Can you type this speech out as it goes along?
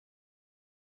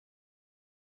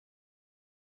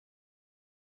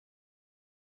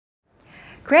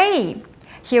Great!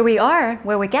 Here we are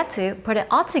where we get to put it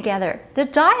all together, the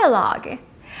dialogue.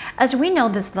 As we know,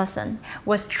 this lesson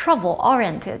was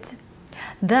travel-oriented.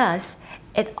 Thus,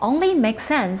 it only makes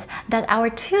sense that our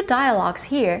two dialogues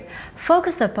here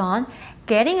focus upon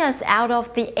getting us out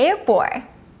of the airport.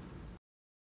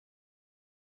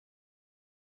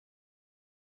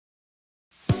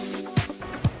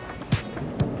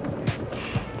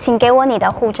 请给我你的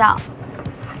护照。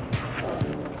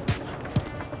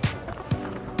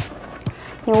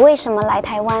你为什么来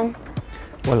台湾？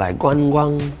我来观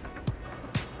光。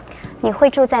你会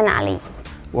住在哪里？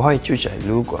我会住在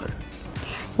旅馆。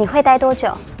你会待多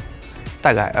久？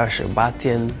大概28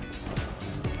天。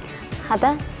好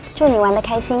的，祝你玩得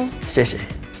开心。谢谢。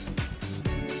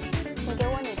请给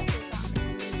我你的护照。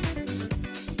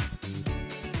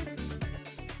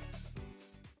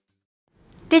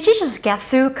Did you just get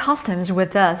through customs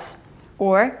with us?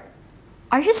 Or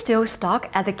are you still stuck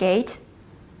at the gate?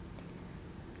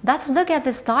 Let's look at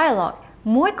this dialogue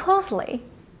more closely.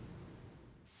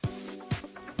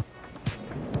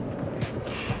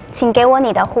 请给我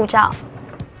你的护照。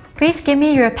Please give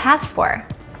me your passport.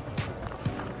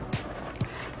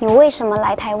 你为什么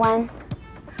来台湾？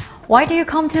 Why do you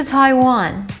come to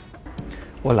Taiwan?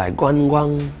 我来观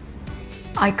光。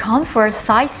I come for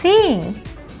sightseeing.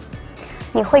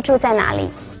 你会住在哪里？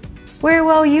 Where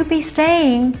will you be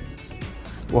staying?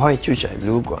 我会住在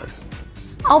旅馆。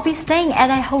I'll be staying at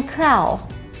a hotel.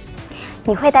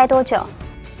 你会待多久？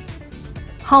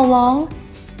 How long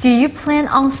do you plan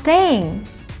on staying?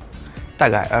 大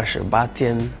概28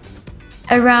天。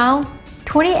Around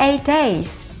 28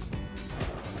 days.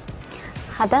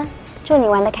 好的，祝你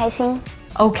玩得开心。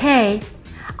Okay,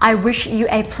 I wish you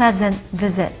a pleasant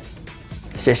visit.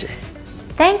 谢谢。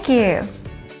 Thank you.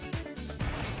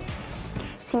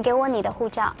 请给我你的护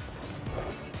照。